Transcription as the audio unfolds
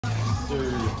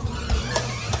sir.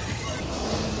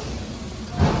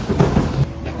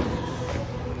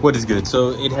 What is good?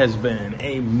 So it has been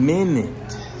a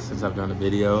minute since I've done a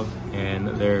video, and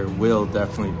there will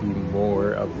definitely be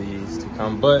more of these to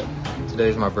come, but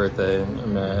today's my birthday.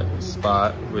 I'm at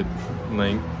Spot with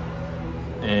Link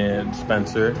and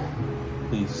Spencer.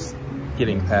 He's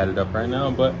getting padded up right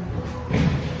now, but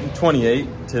I'm 28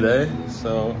 today,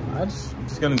 so I'm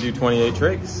just gonna do 28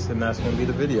 tricks, and that's gonna be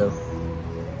the video.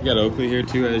 You got Oakley here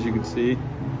too, as you can see.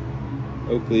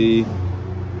 Oakley,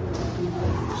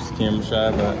 just camera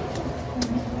shy, but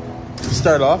to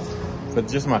start off with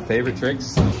just my favorite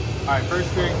tricks. All right,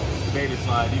 first trick, baby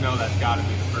slide. You know that's gotta be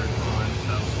the first one,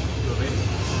 so go baby.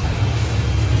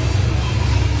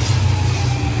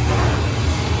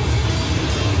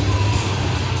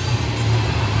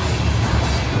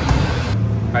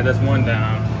 All right, that's one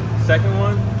down. Second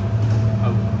one,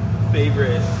 a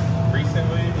favorite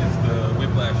recently is the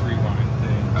whiplash rewind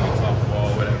thing. How it's off the wall,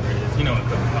 whatever it is. You know what I'm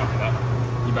talking about.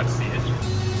 You about to see it.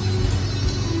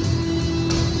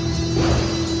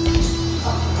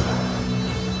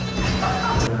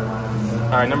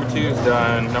 All right, number 2 is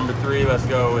done. Number 3, let's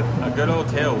go with a good old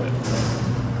tail whip.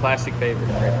 Classic favorite.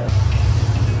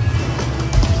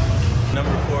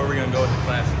 Number 4, we're gonna go with the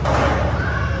classic.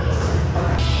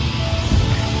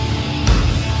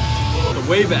 So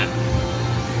way back,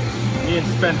 me and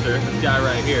Spencer, this guy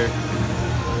right here,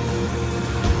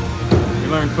 we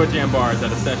learned foot jam bars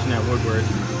at a session at Woodward.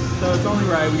 So it's only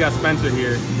right, we got Spencer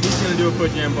here. He's gonna do a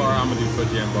foot jam bar, I'm gonna do foot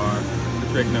jam bar for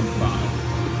trick number 5.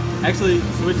 Actually,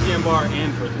 switch jam bar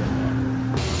and foot jam bar.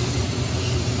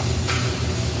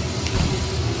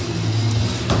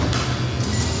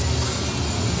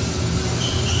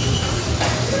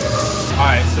 All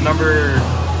right, so number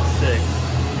 6.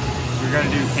 We're gonna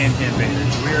do can-can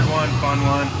faders. Weird one, fun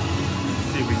one.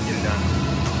 Let's see if we can get it done.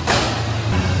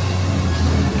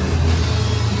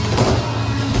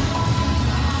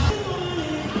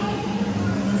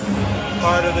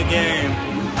 Part of the game.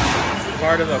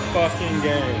 Part of the fucking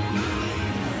game.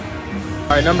 All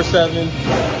right, number 7.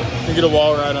 We get a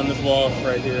wall ride on this wall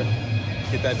right here.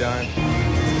 Get that done.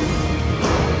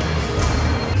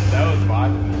 That was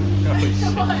 5. Holy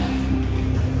shit.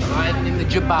 Riding in the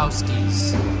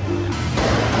Jabowskis.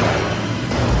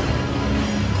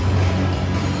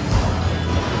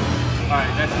 All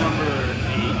right, that's number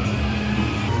 8.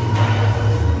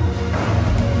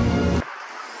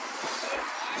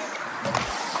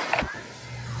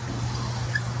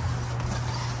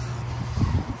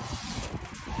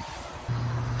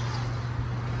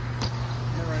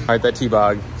 All right, that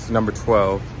T-bog is number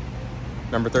 12.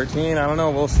 Number 13, I don't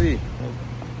know, we'll see.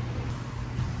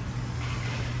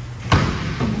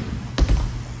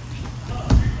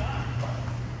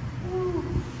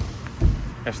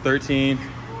 That's 13.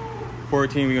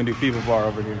 14, we're gonna do feeble bar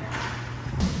over here.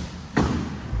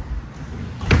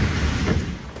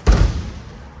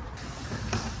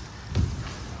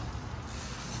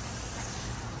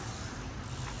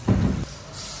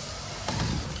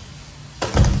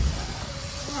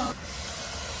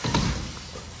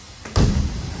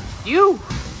 You!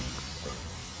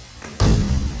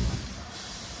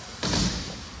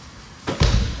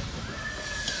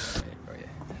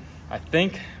 I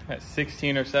think at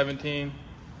 16 or 17,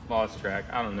 lost track,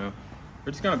 I don't know.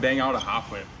 We're just gonna bang out a hop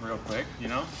whip real quick, you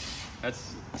know?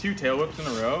 That's 2 tail whips in a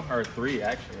row, or 3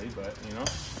 actually, but you know?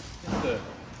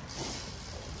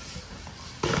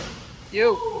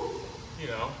 You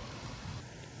know.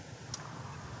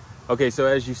 Okay, so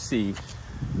as you see,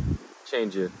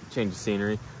 change of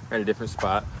scenery. We're at a different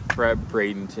spot. We're at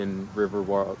Bradenton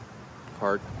Riverwalk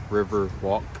Park.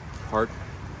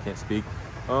 Can't speak.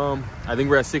 I think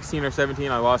we're at 16 or 17.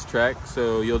 I lost track,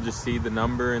 so you'll just see the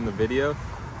number in the video,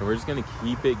 and we're just gonna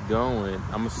keep it going.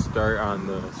 I'm gonna start on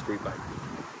the street bike.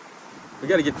 We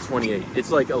gotta get to 28.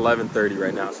 It's like 11:30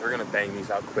 right now, so we're gonna bang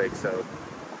these out quick. So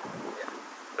yeah,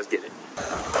 let's get it.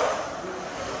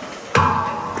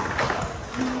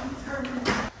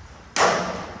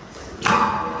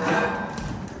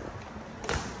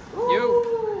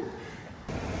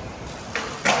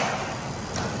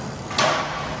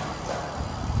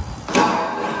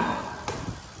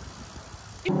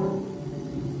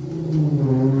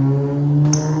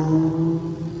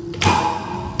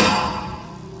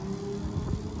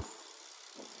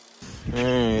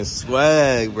 Man,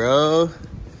 swag, bro.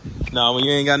 Nah, when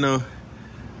you ain't got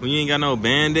no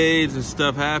band-aids and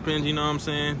stuff happens, you know what I'm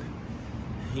saying?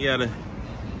 You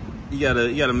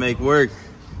gotta make work.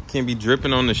 Can't be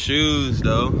dripping on the shoes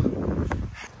though.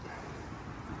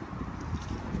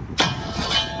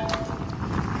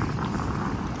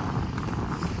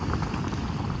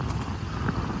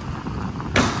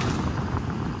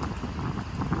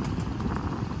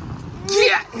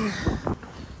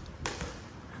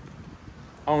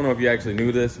 don't know if you actually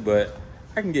knew this, but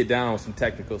I can get down with some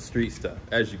technical street stuff,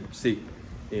 as you can see,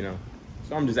 you know.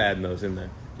 So I'm just adding those in there.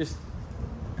 Just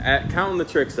counting the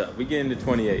tricks up. We get into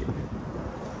 28.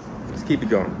 Let's keep it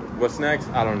going. What's next?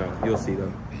 I don't know. You'll see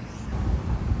though.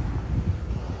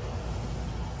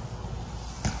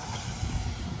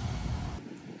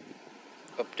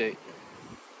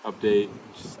 Update.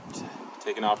 Just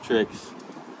taking off tricks.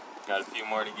 Got a few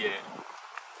more to get.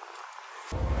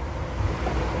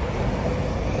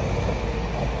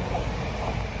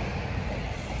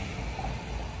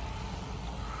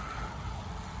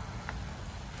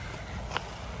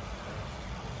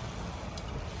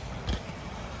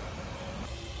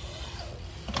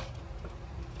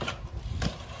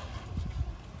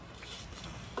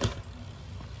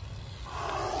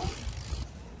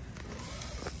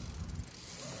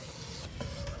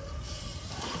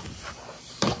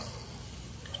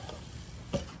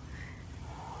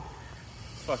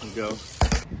 Fucking go. All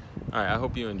right, I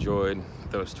hope you enjoyed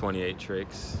those 28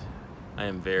 tricks. I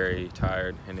am very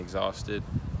tired and exhausted.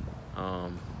 Be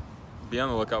on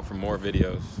the lookout for more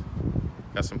videos.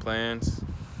 Got some plans,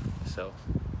 so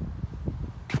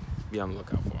be on the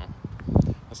lookout for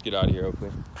them. Let's get out of here,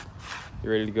 Oakley. You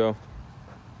ready to go?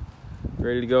 You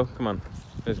ready to go? Come on,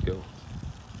 let's go.